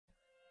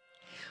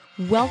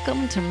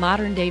Welcome to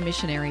Modern Day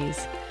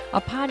Missionaries, a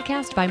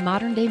podcast by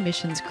Modern Day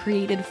Missions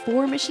created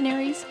for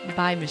missionaries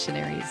by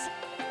missionaries,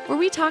 where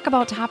we talk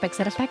about topics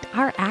that affect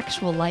our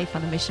actual life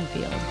on the mission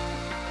field.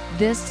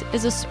 This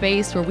is a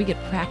space where we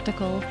get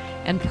practical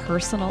and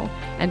personal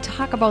and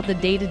talk about the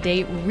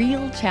day-to-day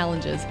real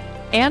challenges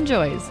and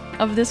joys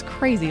of this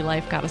crazy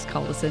life God has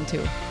called us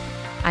into.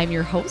 I'm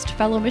your host,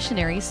 fellow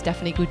missionary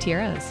Stephanie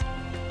Gutierrez.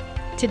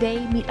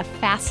 Today, meet a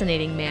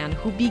fascinating man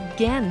who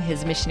began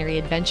his missionary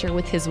adventure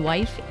with his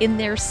wife in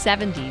their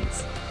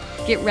 70s.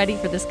 Get ready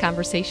for this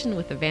conversation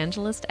with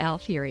evangelist Al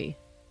Furey.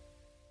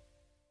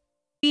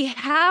 We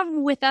have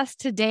with us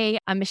today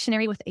a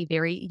missionary with a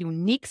very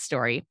unique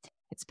story.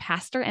 It's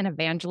pastor and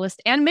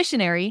evangelist and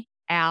missionary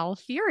Al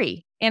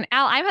Furey. And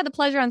Al, I've had the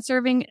pleasure on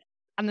serving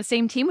on the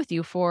same team with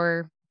you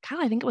for,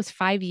 I think it was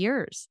 5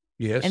 years.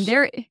 Yes. And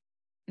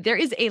there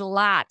is a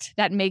lot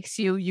that makes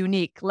you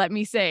unique, let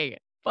me say.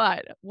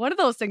 But one of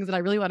those things that I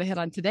really want to hit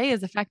on today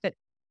is the fact that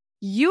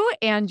you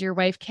and your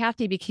wife,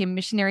 Kathy, became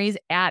missionaries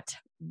at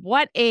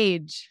what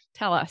age?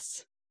 Tell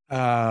us.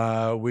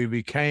 We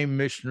became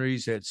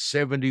missionaries at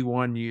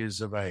 71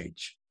 years of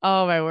age.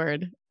 Oh, my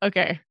word.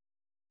 Okay.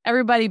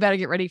 Everybody better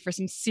get ready for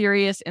some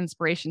serious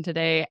inspiration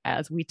today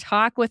as we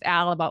talk with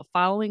Al about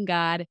following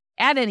God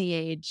at any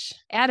age,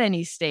 at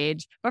any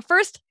stage. But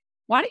first,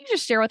 why don't you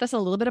just share with us a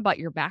little bit about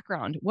your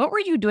background? What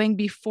were you doing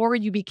before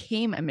you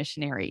became a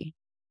missionary?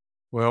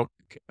 Well,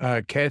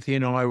 Kathy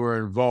and I were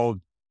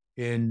involved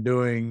in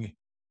doing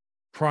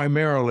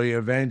primarily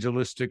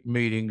evangelistic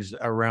meetings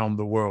around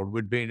the world.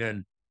 We'd been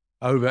in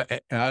over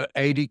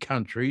 80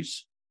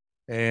 countries,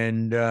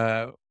 and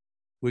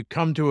we'd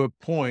come to a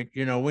point,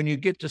 when you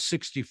get to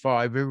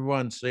 65,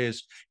 everyone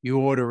says you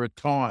ought to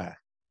retire.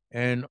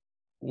 And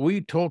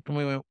we talked to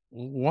them,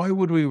 why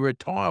would we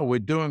retire? We're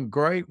doing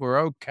great. We're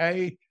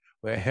okay.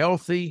 We're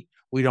healthy.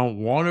 We don't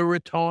want to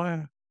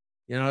retire.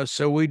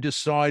 So we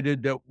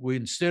decided that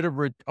instead of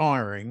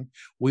retiring,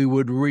 we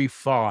would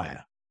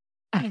refire.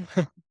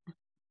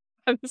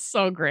 That's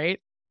so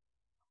great.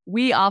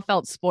 We all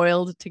felt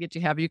spoiled to get to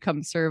have you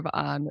come serve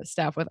on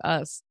staff with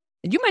us.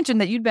 And you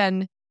mentioned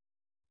that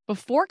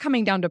before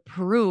coming down to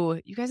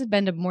Peru, you guys had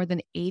been to more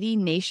than 80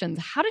 nations.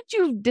 How did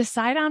you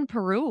decide on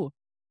Peru?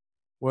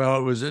 Well,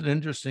 it was an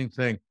interesting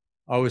thing.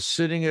 I was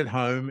sitting at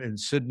home in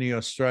Sydney,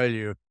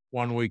 Australia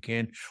one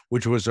weekend,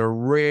 which was a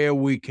rare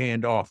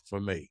weekend off for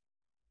me.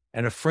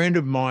 And a friend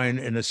of mine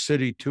in a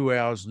city 2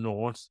 hours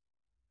north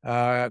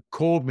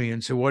called me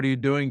and said, what are you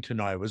doing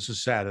tonight? It was a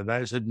Saturday.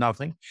 I said,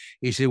 nothing.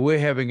 He said, we're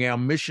having our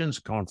missions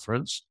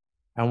conference,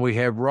 and we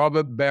have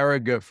Robert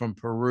Barriga from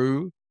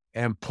Peru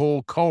and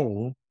Paul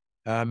Cole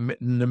in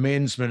the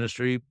men's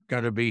ministry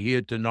going to be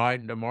here tonight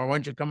and tomorrow. Why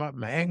don't you come up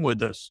and hang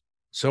with us?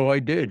 So I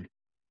did.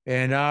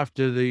 And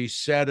after the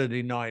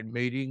Saturday night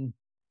meeting,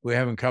 we're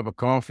having a cup of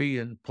coffee,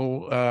 and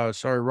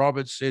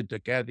Robert said to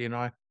Kathy and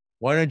I,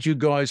 why don't you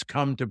guys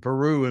come to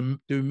Peru and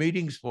do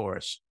meetings for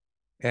us?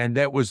 And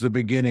that was the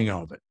beginning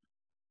of it.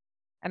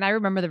 And I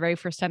remember the very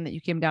first time that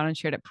you came down and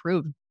shared at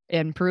Peru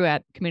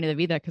at Camino de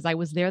Vida, because I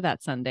was there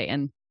that Sunday.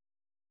 And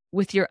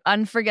with your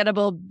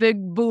unforgettable,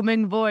 big,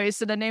 booming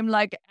voice and a name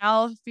like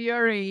Al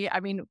Furey, I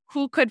mean,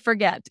 who could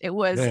forget? It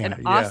was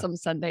an awesome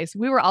Sunday. So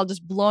we were all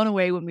just blown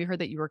away when we heard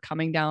that you were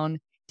coming down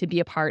to be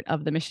a part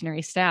of the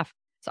missionary staff.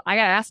 So I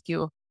got to ask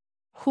you,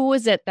 who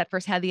was it that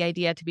first had the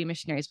idea to be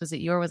missionaries? Was it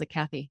you or was it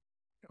Kathy?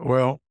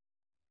 Well,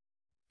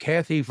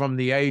 Kathy, from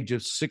the age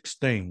of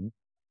 16,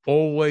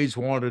 always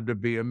wanted to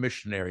be a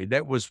missionary.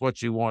 That was what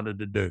she wanted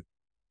to do.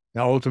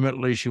 Now,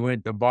 ultimately, she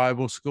went to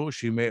Bible school.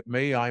 She met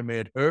me. I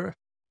met her.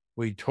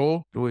 We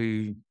talked.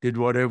 We did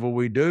whatever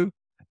we do.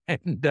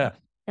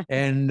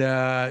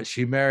 And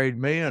she married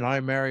me, and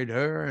I married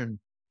her. And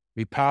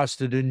we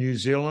pastored in New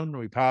Zealand.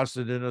 We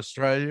pastored in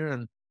Australia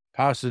and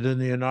pastored in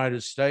the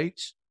United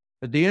States.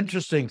 But the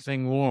interesting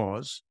thing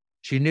was,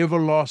 she never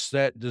lost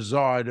that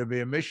desire to be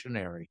a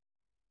missionary.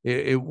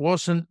 It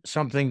wasn't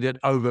something that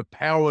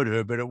overpowered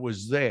her, but it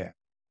was there.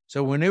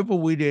 So whenever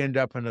we'd end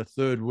up in a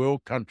third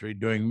world country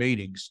doing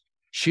meetings,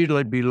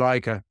 she'd be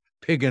like a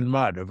pig in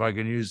mud, if I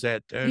can use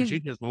that term. She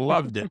just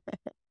loved it.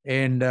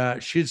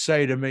 And she'd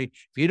say to me,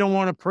 if you don't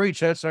want to preach,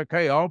 that's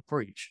okay, I'll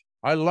preach.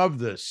 I love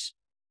this.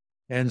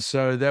 And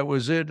so that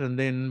was it. And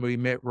then we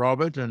met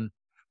Robert, and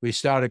we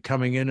started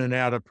coming in and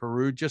out of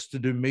Peru just to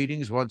do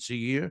meetings once a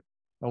year.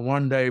 And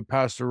one day,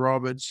 Pastor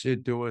Robert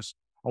said to us,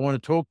 I want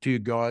to talk to you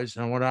guys,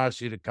 and I want to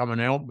ask you to come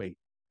and help me.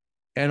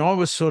 And I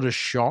was sort of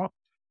shocked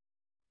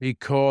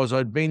because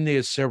I'd been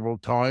there several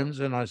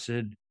times, and I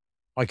said,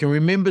 I can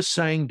remember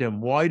saying to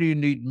him, why do you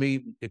need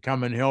me to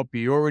come and help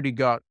you? You already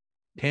got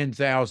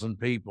 10,000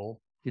 people.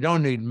 You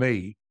don't need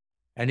me.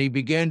 And he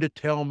began to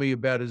tell me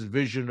about his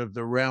vision of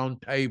the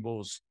round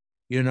tables,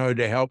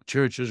 to help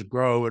churches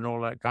grow and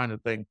all that kind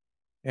of thing.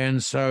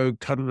 And so,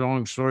 cut a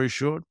long story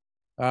short,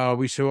 I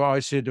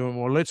said to him,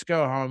 well, let's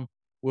go home.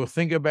 We'll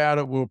think about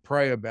it. We'll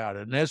pray about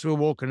it. And as we're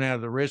walking out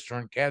of the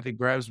restaurant, Kathy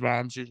grabs my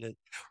arm. She said,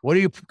 what are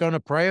you going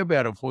to pray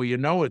about it for?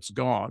 It's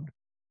God.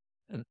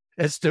 And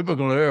that's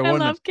typical of her. I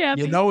love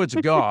Kathy. It's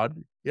God.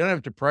 You don't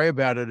have to pray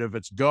about it if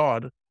it's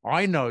God.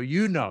 I know,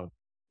 you know.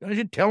 Don't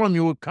you tell him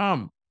you will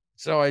come?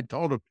 So I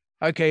told him,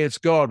 okay, it's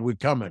God, we're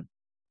coming.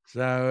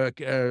 So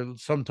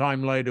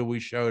sometime later we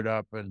showed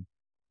up, and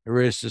the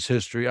rest is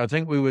history. I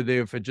think we were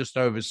there for just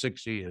over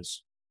 6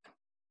 years.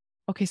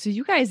 Okay, so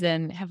you guys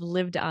then have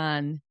lived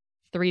on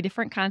 3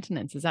 different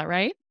continents. Is that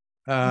right?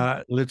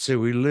 Let's see,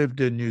 we lived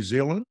in New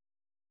Zealand.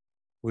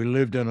 We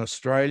lived in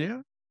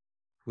Australia.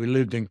 We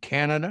lived in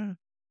Canada.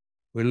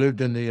 We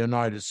lived in the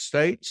United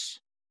States.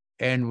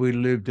 And we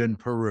lived in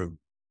Peru.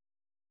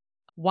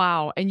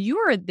 Wow. And you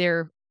were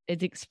there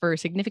for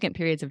significant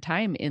periods of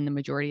time in the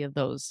majority of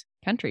those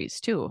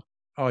countries too.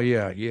 Oh,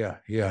 yeah. We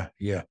were.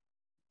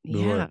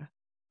 Yeah.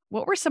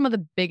 What were some of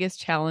the biggest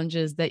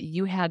challenges that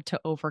you had to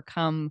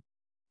overcome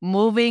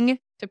moving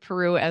to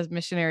Peru as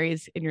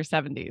missionaries in your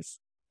 70s?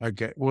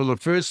 Okay. Well, the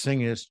first thing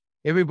is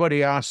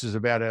everybody asks us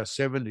about our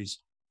 70s,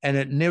 and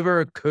it never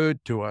occurred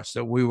to us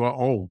that we were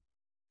old.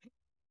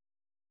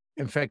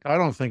 In fact, I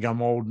don't think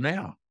I'm old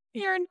now.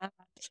 You're not.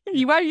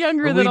 You are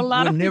younger than a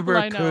lot of people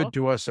I know. It never occurred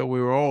to us that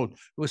we were old. It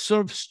was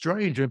sort of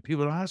strange when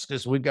people ask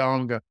us, we go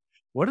and go,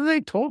 what are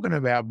they talking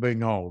about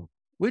being old?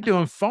 We're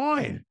doing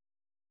fine.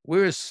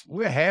 We're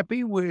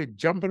happy. We're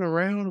jumping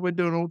around. We're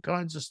doing all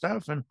kinds of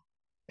stuff.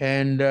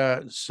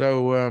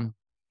 So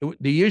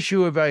the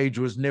issue of age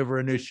was never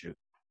an issue.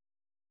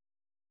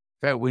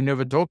 In fact, we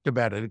never talked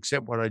about it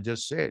except what I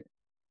just said.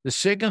 The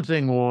second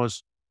thing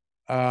was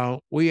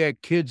we had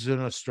kids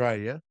in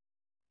Australia,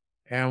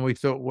 and we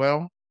thought,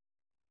 well,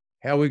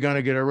 how are we going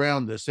to get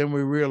around this? Then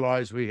we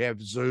realized we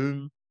have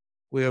Zoom,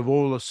 we have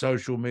all the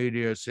social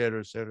media, et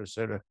cetera, et cetera, et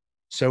cetera.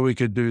 So we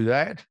could do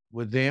that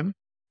with them.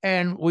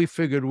 And we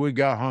figured we'd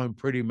go home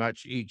pretty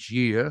much each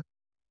year,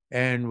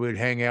 and we'd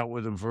hang out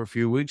with them for a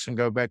few weeks and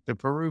go back to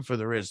Peru for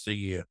the rest of the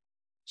year.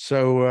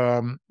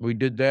 So we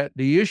did that.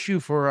 The issue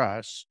for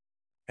us,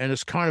 and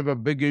it's kind of a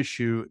big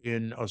issue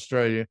in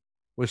Australia,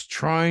 was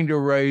trying to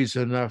raise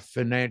enough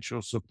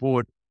financial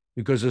support,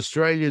 because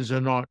Australians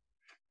are not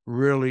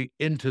really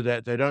into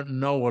that. They don't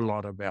know a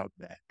lot about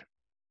that.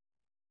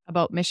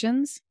 About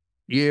missions?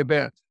 Yeah,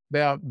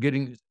 about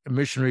getting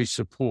missionary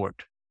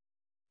support.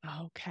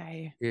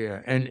 Okay.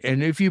 Yeah, and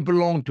if you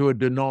belong to a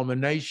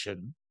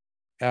denomination,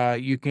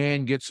 you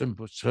can get some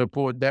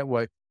support that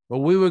way. But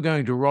we were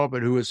going to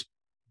Robert, who was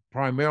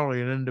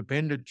primarily an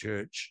independent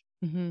church,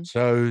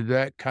 so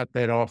that cut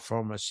that off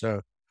from us.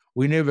 So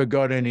we never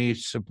got any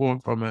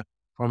support from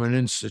an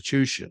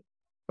institution.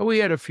 But we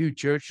had a few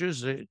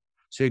churches that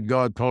said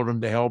God told them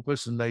to help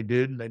us, and they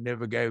did, and they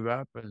never gave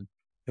up, and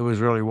it was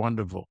really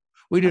wonderful.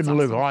 We didn't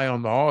live high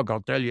on the hog,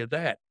 I'll tell you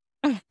that.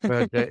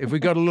 But if we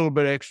got a little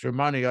bit extra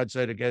money, I'd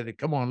say together,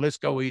 come on, let's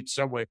go eat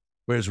somewhere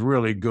where it's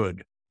really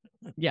good.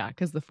 Yeah,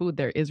 because the food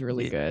there is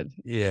really good.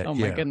 Yeah. Oh,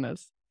 my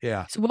goodness.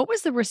 Yeah. So what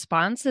was the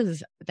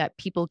responses that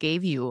people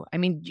gave you? I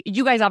mean,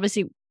 you guys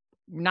obviously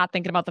not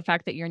thinking about the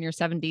fact that you're in your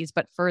 70s,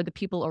 but for the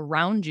people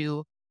around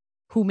you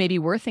who maybe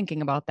were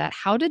thinking about that,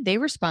 how did they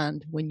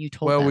respond when you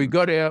told them? Well, we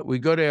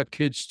got our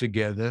kids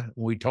together.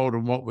 We told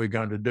them what we're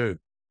going to do.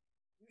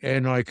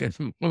 And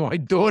my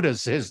daughter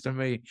says to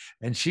me,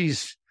 and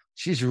she's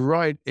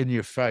right in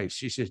your face.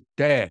 She says,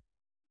 Dad,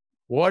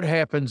 what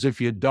happens if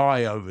you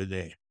die over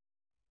there?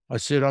 I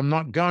said, I'm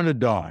not going to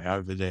die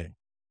over there.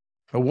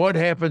 But what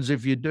happens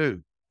if you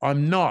do?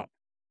 I'm not.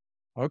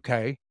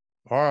 Okay.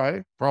 All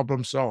right.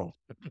 Problem solved.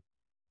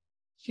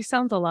 She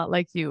sounds a lot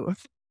like you.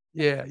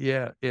 Yeah.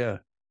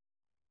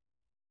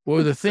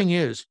 Well, the thing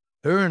is,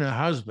 her and her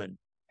husband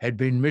had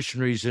been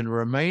missionaries in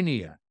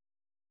Romania,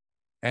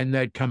 and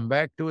they'd come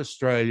back to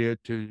Australia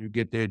to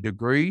get their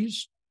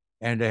degrees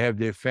and to have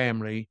their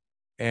family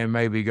and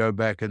maybe go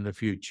back in the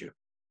future.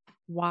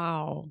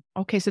 Wow.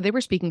 Okay. So they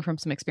were speaking from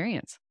some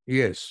experience.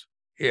 Yes.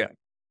 Yeah.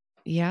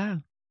 Yeah.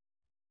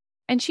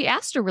 And she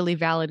asked a really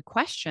valid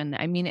question.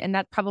 I mean, and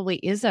that probably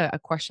is a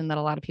question that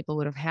a lot of people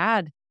would have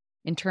had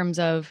in terms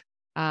of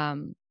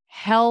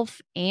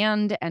health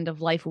and end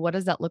of life. What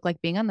does that look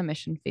like being on the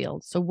mission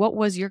field? So what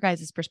was your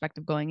guys'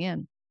 perspective going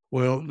in?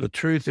 Well, the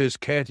truth is,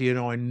 Kathy and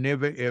I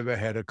never, ever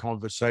had a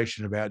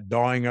conversation about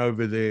dying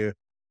over there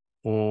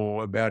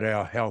or about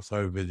our health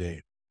over there.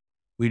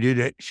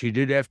 She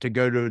did have to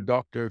go to a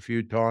doctor a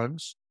few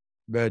times,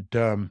 but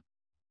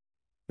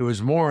it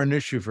was more an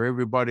issue for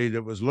everybody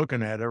that was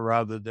looking at her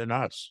rather than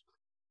us.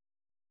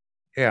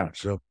 Yeah.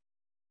 So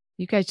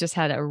you guys just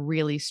had a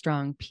really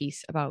strong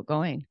piece about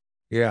going.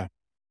 Yeah.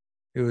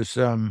 It was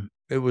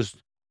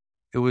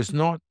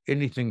not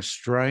anything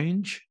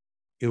strange.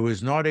 It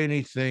was not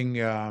anything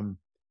out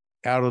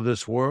of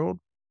this world.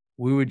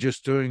 We were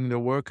just doing the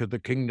work of the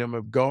kingdom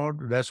of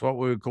God. That's what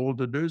we were called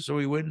to do. So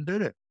we went and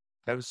did it.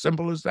 That was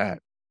simple as that.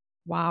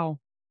 Wow.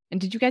 And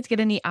did you guys get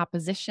any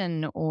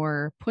opposition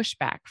or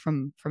pushback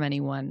from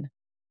anyone?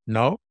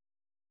 No.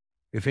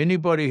 If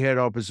anybody had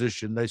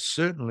opposition, they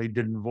certainly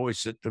didn't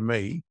voice it to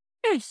me.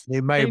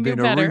 There may have been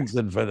a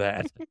reason for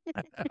that.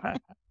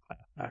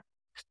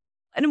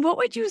 And what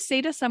would you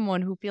say to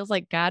someone who feels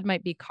like God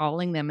might be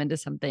calling them into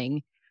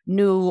something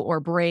new or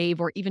brave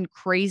or even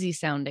crazy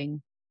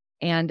sounding,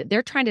 and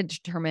they're trying to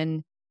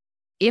determine,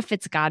 if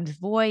it's God's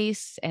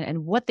voice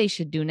and what they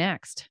should do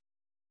next.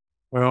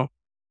 Well,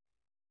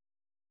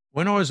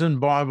 when I was in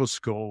Bible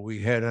school,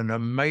 we had an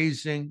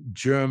amazing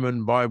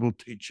German Bible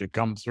teacher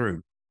come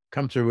through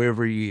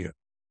every year.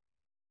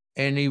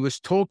 And he was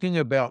talking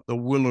about the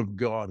will of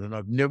God, and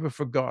I've never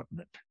forgotten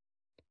it.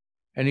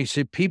 And he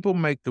said, people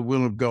make the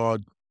will of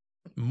God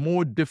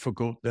more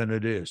difficult than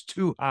it is,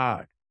 too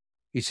hard.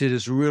 He said,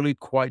 it's really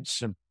quite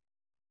simple.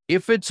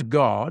 If it's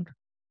God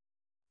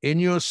in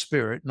your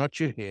spirit, not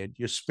your head,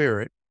 your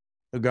spirit,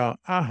 they'll go,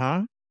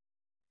 uh-huh.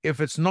 If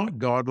it's not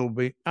God, it'll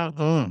be,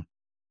 uh-uh.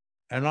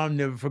 And I've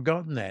never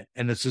forgotten that.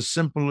 And it's as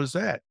simple as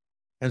that.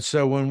 And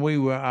so when we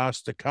were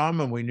asked to come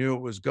and we knew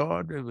it was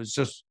God, it was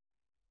just,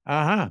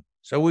 uh-huh.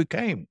 So we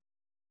came.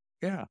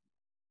 Yeah.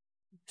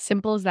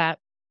 Simple as that.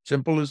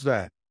 Simple as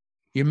that.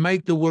 You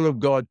make the will of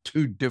God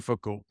too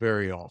difficult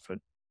very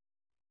often.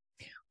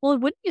 Well,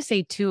 wouldn't you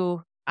say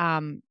too,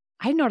 I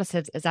noticed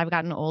as I've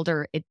gotten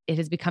older, it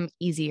has become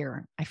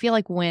easier. I feel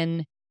like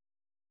when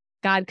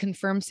God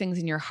confirms things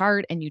in your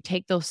heart and you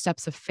take those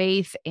steps of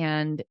faith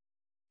and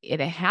it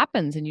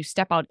happens and you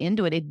step out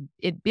into it,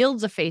 it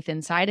builds a faith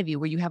inside of you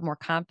where you have more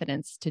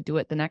confidence to do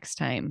it the next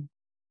time.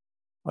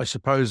 I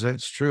suppose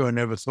that's true. I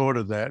never thought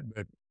of that,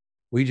 but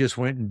we just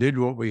went and did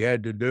what we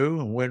had to do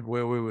and went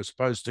where we were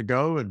supposed to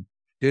go and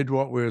did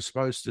what we were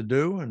supposed to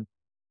do. And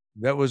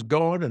that was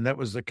God, and that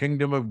was the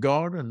kingdom of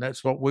God, and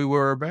that's what we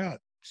were about.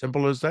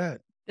 Simple as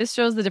that. This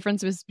shows the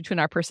differences between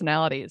our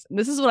personalities. And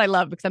this is what I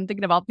love, because I'm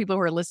thinking of all the people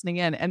who are listening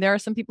in, and there are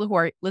some people who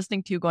are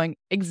listening to you going,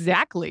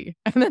 exactly.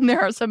 And then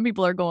there are some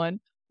people who are going,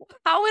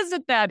 how is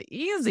it that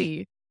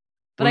easy?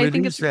 But well, I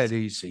think it's that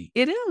easy.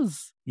 It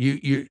is.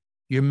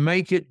 You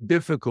make it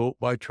difficult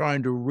by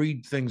trying to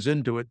read things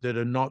into it that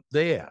are not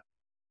there.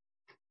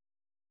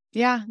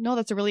 Yeah, no,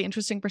 that's a really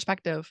interesting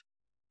perspective.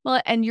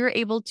 Well, and you're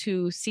able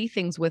to see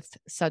things with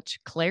such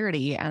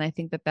clarity. And I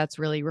think that that's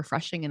really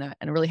refreshing and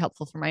really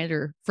helpful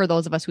for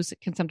those of us who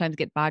can sometimes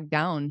get bogged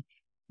down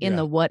in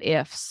the what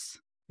ifs.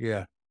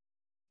 Yeah.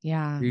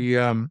 Yeah.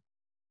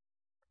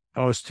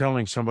 I was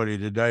telling somebody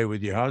today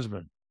with your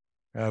husband,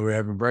 we're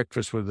having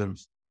breakfast with them.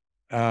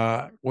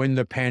 When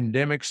the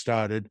pandemic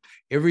started,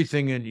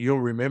 everything, and you'll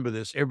remember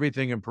this,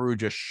 everything in Peru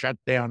just shut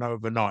down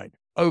overnight,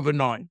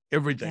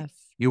 everything. Yes.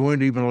 You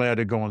weren't even allowed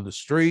to go on the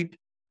street.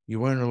 You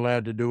weren't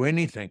allowed to do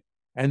anything.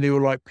 And there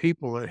were like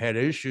people that had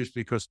issues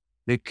because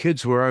their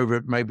kids were over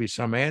at maybe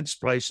some aunt's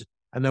place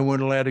and they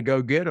weren't allowed to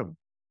go get them.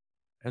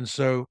 And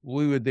so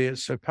we were there.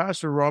 So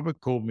Pastor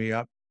Robert called me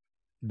up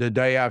the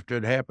day after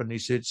it happened. He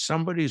said,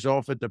 somebody's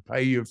offered to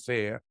pay your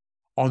fare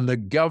on the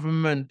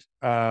government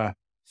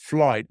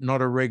flight,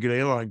 not a regular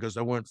airline because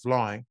they weren't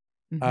flying,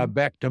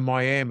 back to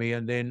Miami,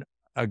 and then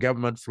a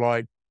government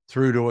flight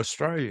through to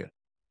Australia.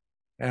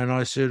 And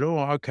I said, oh,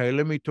 okay,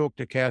 let me talk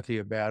to Kathy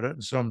about it.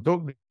 And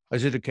so I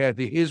said to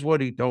Kathy, here's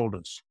what he told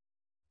us.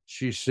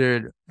 She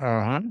said,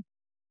 uh-huh.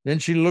 Then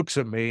she looks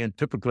at me, and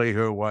typically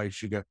her way,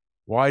 she goes,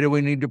 why do we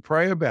need to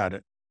pray about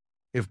it?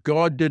 If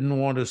God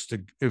wanted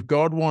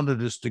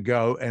us to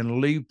go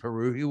and leave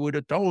Peru, he would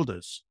have told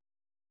us.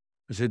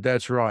 I said,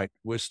 that's right,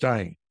 we're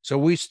staying. So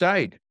we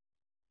stayed.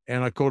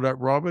 And I called up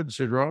Robert and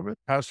said, Robert,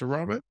 Pastor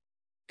Robert,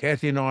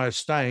 Kathy and I are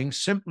staying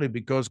simply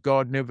because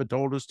God never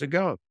told us to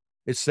go.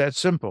 It's that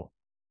simple.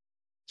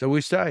 So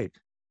we stayed.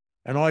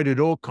 And I did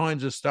all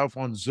kinds of stuff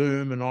on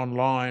Zoom and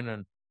online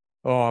and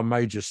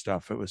major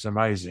stuff. It was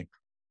amazing.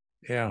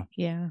 Yeah.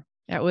 Yeah.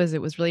 It was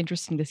really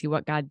interesting to see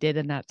what God did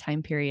in that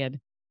time period.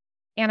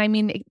 And I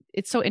mean,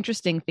 it's so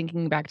interesting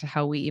thinking back to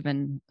how we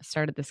even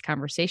started this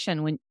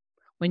conversation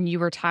when you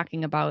were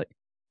talking about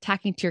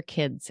talking to your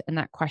kids and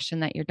that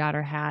question that your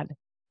daughter had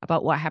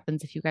about what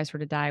happens if you guys were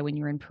to die when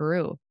you were in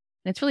Peru.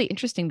 And it's really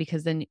interesting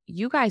because then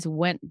you guys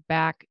went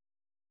back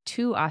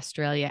to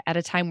Australia at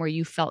a time where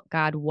you felt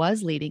God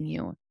was leading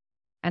you.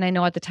 And I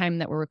know at the time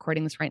that we're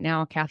recording this right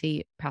now,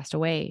 Kathy passed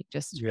away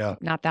just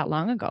not that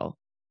long ago.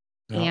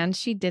 Yeah. And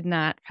she did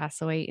not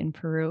pass away in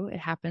Peru. It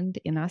happened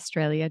in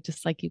Australia,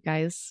 just like you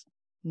guys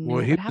knew.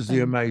 Well, here's the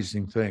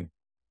amazing thing.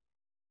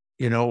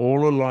 You know, all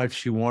her life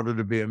she wanted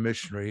to be a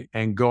missionary,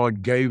 and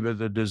God gave her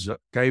the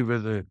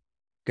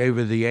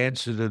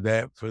answer to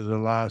that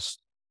for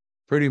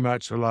pretty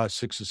much the last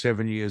 6 or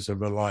 7 years of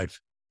her life.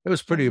 It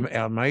was pretty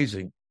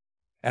amazing.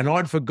 And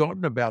I'd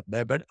forgotten about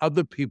that, but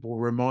other people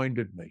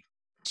reminded me.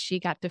 She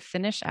got to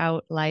finish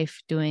out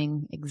life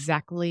doing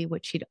exactly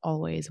what she'd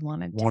always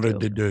wanted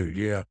to do.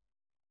 Yeah.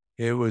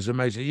 It was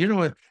amazing. You know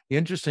what? The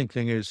interesting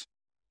thing is,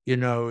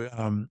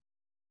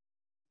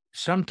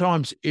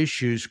 sometimes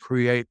issues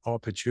create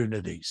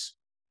opportunities.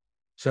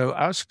 So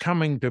us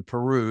coming to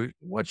Peru,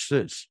 watch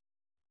this.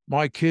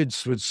 My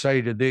kids would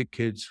say to their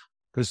kids,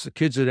 because the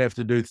kids would have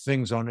to do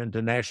things on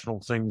international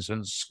things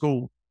in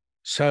school,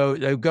 so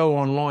they'd go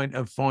online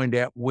and find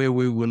out where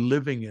we were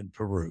living in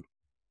Peru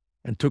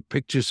and took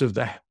pictures of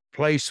the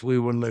place we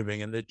were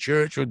living and the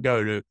church we'd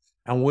go to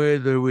and where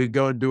we'd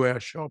go and do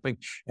our shopping,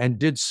 and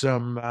did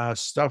some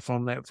stuff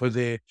on that for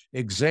their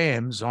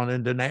exams on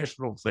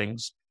international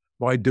things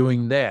by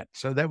doing that.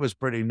 So that was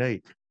pretty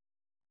neat.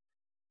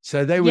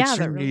 So they would Yeah,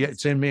 that really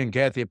is. send me and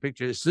Kathy a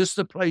picture. Is this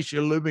the place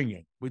you're living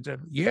in? We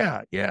said,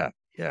 yeah, yeah,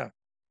 yeah.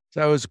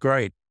 So it was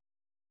great.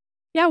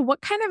 Yeah,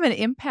 what kind of an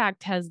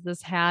impact has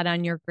this had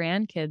on your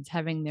grandkids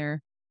having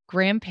their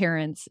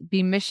grandparents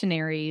be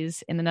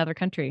missionaries in another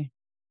country?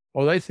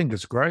 Oh, they think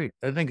it's great.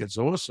 They think it's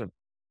awesome.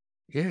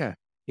 Yeah.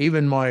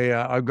 Even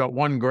I've got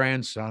one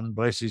grandson,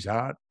 bless his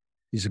heart.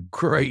 He's a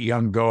great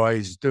young guy.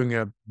 He's doing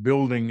a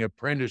building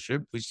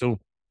apprenticeship. We still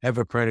have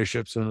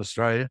apprenticeships in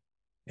Australia.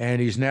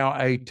 And he's now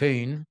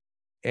 18.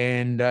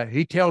 And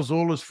he tells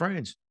all his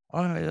friends,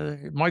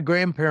 my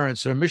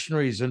grandparents are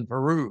missionaries in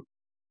Peru.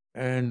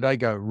 And they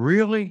go,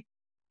 really?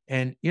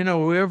 And,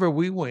 wherever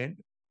we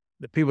went,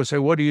 the people say,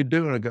 what do you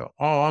do? And I go,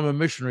 oh, I'm a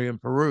missionary in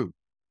Peru.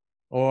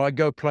 Or I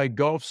go play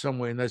golf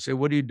somewhere and they say,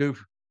 what do you do?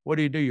 What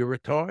do you do? You're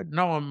retired?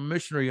 No, I'm a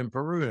missionary in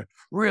Peru.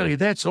 Really?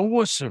 That's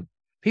awesome.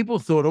 People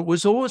thought it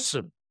was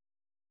awesome.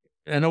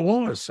 And it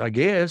was, I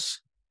guess.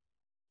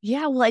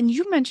 Yeah, well, and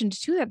you mentioned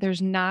too that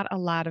there's not a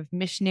lot of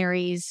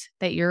missionaries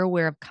that you're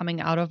aware of coming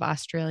out of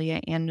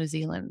Australia and New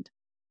Zealand.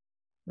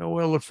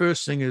 Well, the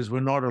first thing is we're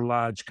not a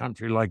large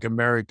country like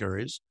America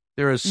is.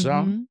 There are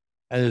some,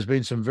 and there's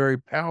been some very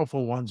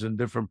powerful ones in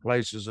different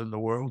places in the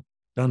world,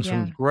 done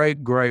some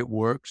great, great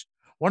works.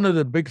 One of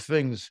the big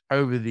things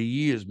over the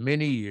years,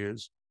 many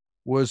years,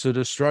 was that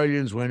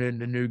Australians went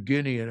into New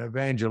Guinea and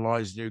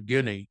evangelized New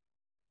Guinea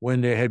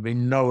when there had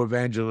been no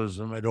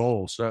evangelism at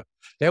all. So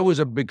that was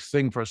a big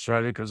thing for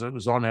Australia because it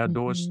was on our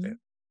doorstep.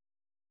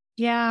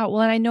 Yeah,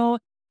 well, and I know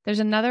there's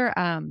another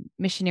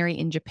missionary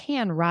in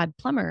Japan, Rod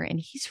Plummer, and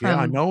he's from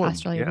I know him.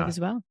 Australia as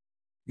well.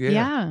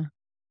 Yeah.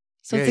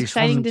 So it's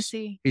exciting to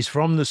see. He's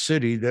from the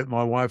city that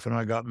my wife and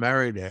I got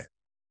married at.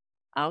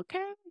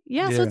 Okay.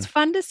 Yeah, so it's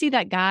fun to see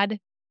that God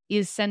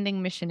is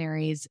sending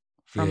missionaries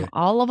from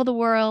all over the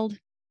world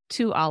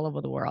to all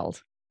over the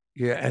world.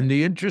 Yeah, and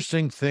the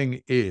interesting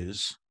thing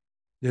is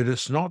that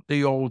it's not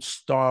the old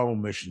style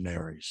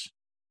missionaries.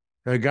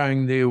 They're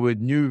going there with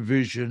new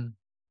vision,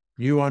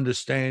 new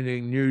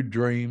understanding, new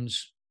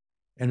dreams.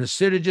 And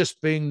instead of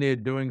just being there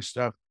doing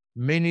stuff,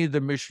 many of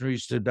the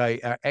missionaries today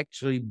are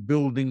actually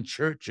building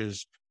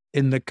churches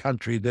in the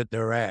country that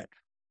they're at.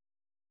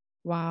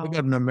 Wow. We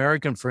got an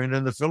American friend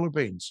in the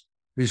Philippines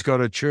who's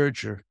got a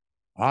church of,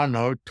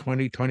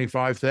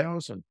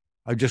 25,000.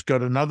 I just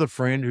got another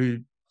friend who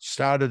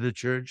started a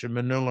church in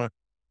Manila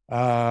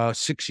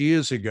 6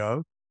 years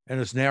ago,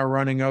 and it's now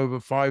running over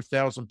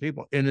 5,000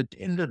 people in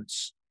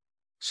attendance.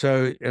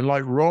 So, and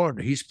like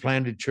Rod, he's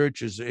planted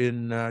churches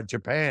in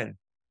Japan.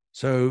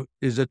 So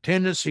there's a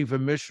tendency for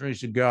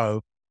missionaries to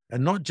go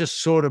and not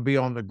just sort of be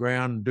on the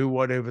ground and do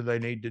whatever they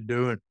need to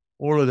do, and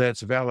all of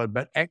that's valid,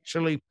 but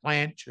actually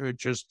plant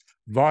churches,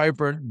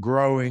 vibrant,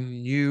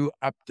 growing, new,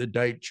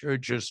 up-to-date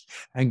churches,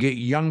 and get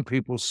young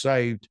people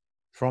saved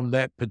from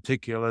that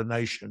particular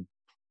nation.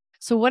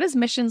 So what does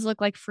missions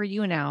look like for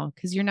you now?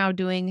 Because you're now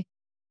doing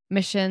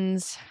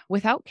missions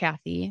without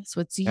Kathy. So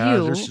it's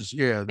you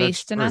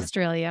based in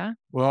Australia.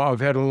 Well,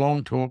 I've had a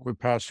long talk with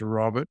Pastor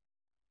Robert.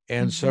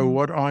 And so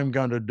what I'm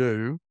going to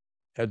do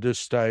at this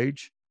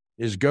stage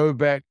is go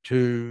back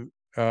to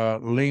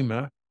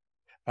Lima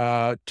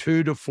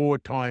 2 to 4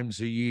 times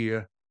a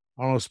year.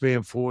 I'll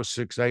spend 4,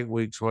 6, 8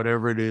 weeks,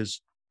 whatever it is.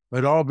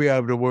 But I'll be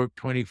able to work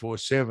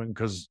 24/7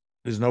 because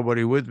there's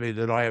nobody with me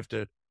that I have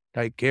to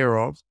take care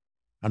of,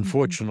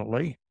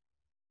 unfortunately.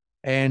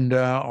 And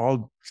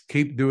I'll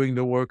keep doing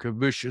the work of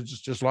missions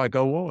just like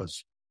I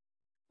was.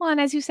 Well,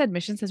 and as you said,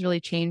 missions has really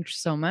changed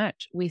so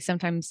much. We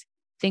sometimes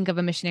think of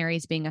a missionary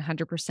as being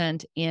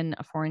 100% in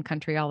a foreign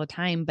country all the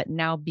time. But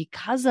now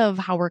because of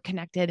how we're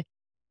connected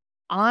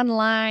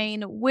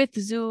online with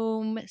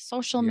Zoom,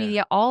 social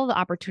media, all the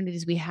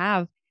opportunities we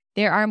have,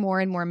 there are more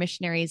and more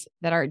missionaries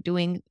that are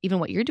doing even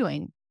what you're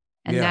doing.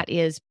 And that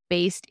is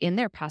based in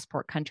their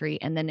passport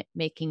country and then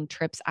making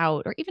trips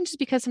out, or even just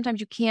because sometimes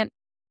you can't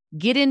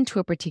get into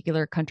a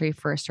particular country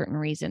for a certain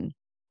reason.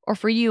 Or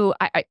for you,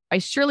 I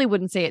surely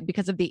wouldn't say it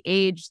because of the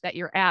age that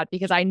you're at,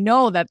 because I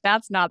know that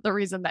that's not the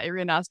reason that you're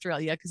in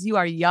Australia, because you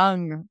are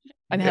young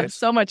and have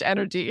so much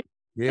energy.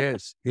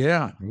 Yes.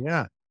 Yeah.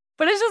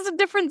 But it's just a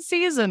different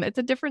season. It's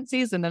a different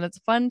season, and it's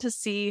fun to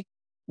see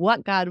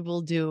what God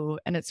will do.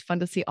 And it's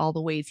fun to see all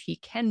the ways he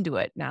can do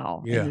it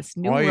now in this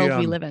new world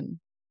we live in.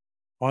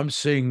 I'm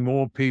seeing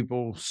more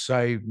people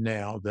saved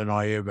now than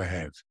I ever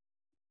have.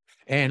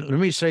 And let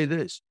me say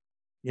this.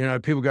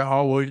 People go,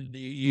 oh, well,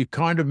 you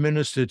kind of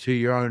minister to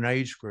your own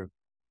age group.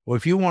 Well,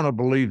 if you want to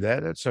believe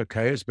that, that's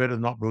okay. It's better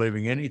than not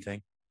believing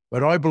anything.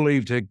 But I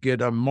believe to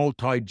get a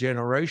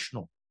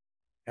multi-generational.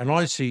 And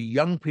I see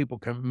young people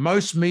come.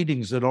 Most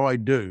meetings that I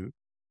do,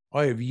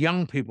 I have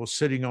young people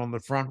sitting on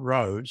the front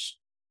rows.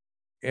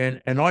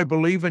 And I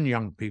believe in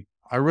young people.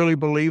 I really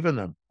believe in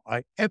them.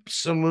 I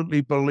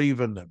absolutely believe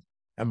in them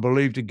and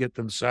believe to get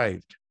them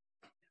saved.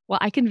 Well,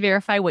 I can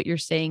verify what you're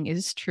saying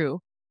is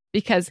true.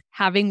 Because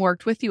having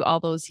worked with you all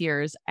those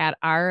years at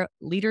our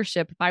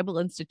Leadership Bible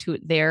Institute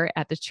there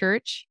at the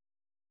church,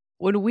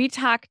 when we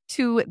talk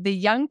to the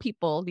young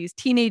people, these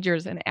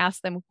teenagers, and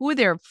ask them who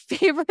their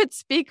favorite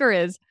speaker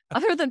is,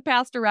 other than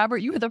Pastor Robert,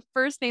 you were the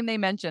first name they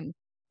mentioned.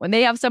 When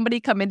they have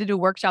somebody come in to do a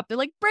workshop, they're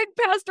like, bring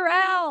Pastor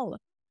Al.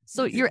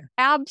 So you're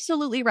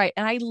absolutely right.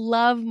 And I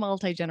love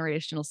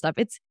multi-generational stuff.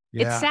 It's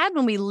sad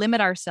when we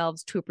limit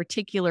ourselves to a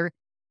particular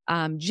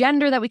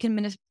gender that we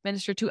can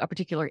minister to, a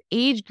particular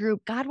age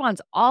group. God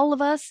wants all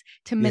of us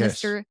to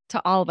minister to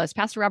all of us.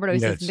 Pastor Robert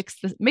always says,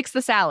 mix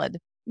the salad,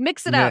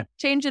 mix it up,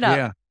 change it up.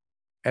 Yeah,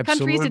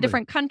 absolutely. Countries to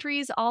different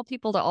countries, all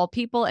people to all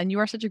people. And you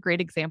are such a great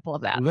example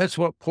of that. Well, that's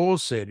what Paul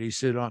said. He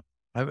said,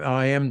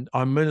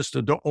 I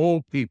minister to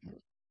all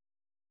people.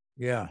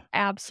 Yeah.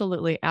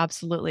 Absolutely.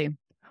 Absolutely.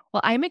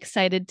 Well, I'm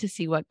excited to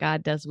see what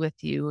God does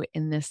with you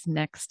in this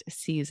next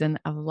season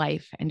of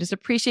life, and just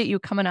appreciate you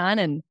coming on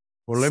and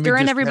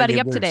stirring everybody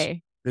up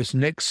today. This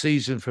next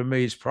season for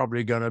me is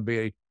probably going to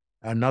be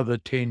another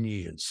 10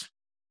 years.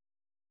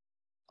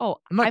 Oh,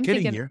 I'm not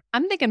kidding you.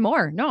 I'm thinking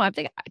more. No, I'm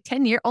thinking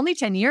 10 years, only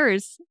 10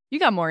 years. You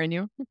got more in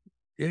you.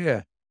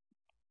 Yeah.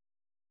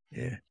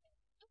 Yeah.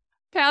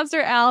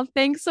 Pastor Al,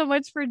 thanks so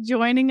much for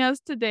joining us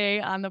today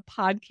on the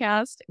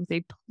podcast. It was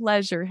a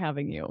pleasure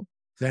having you.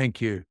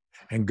 Thank you.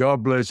 And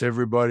God bless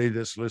everybody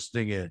that's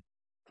listening in.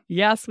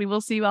 Yes, we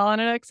will see you all on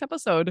our next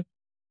episode.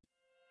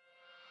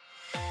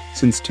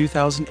 Since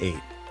 2008,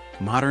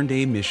 Modern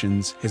Day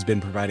Missions has been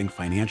providing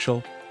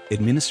financial,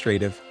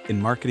 administrative, and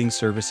marketing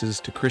services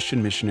to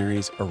Christian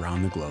missionaries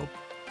around the globe.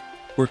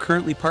 We're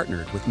currently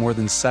partnered with more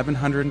than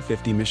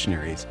 750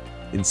 missionaries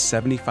in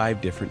 75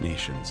 different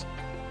nations.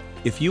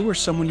 If you or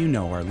someone you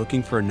know are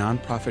looking for a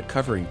nonprofit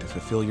covering to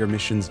fulfill your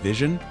mission's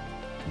vision,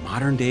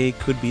 Modern Day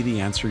could be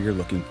the answer you're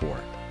looking for.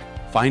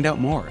 Find out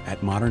more at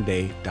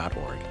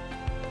modernday.org.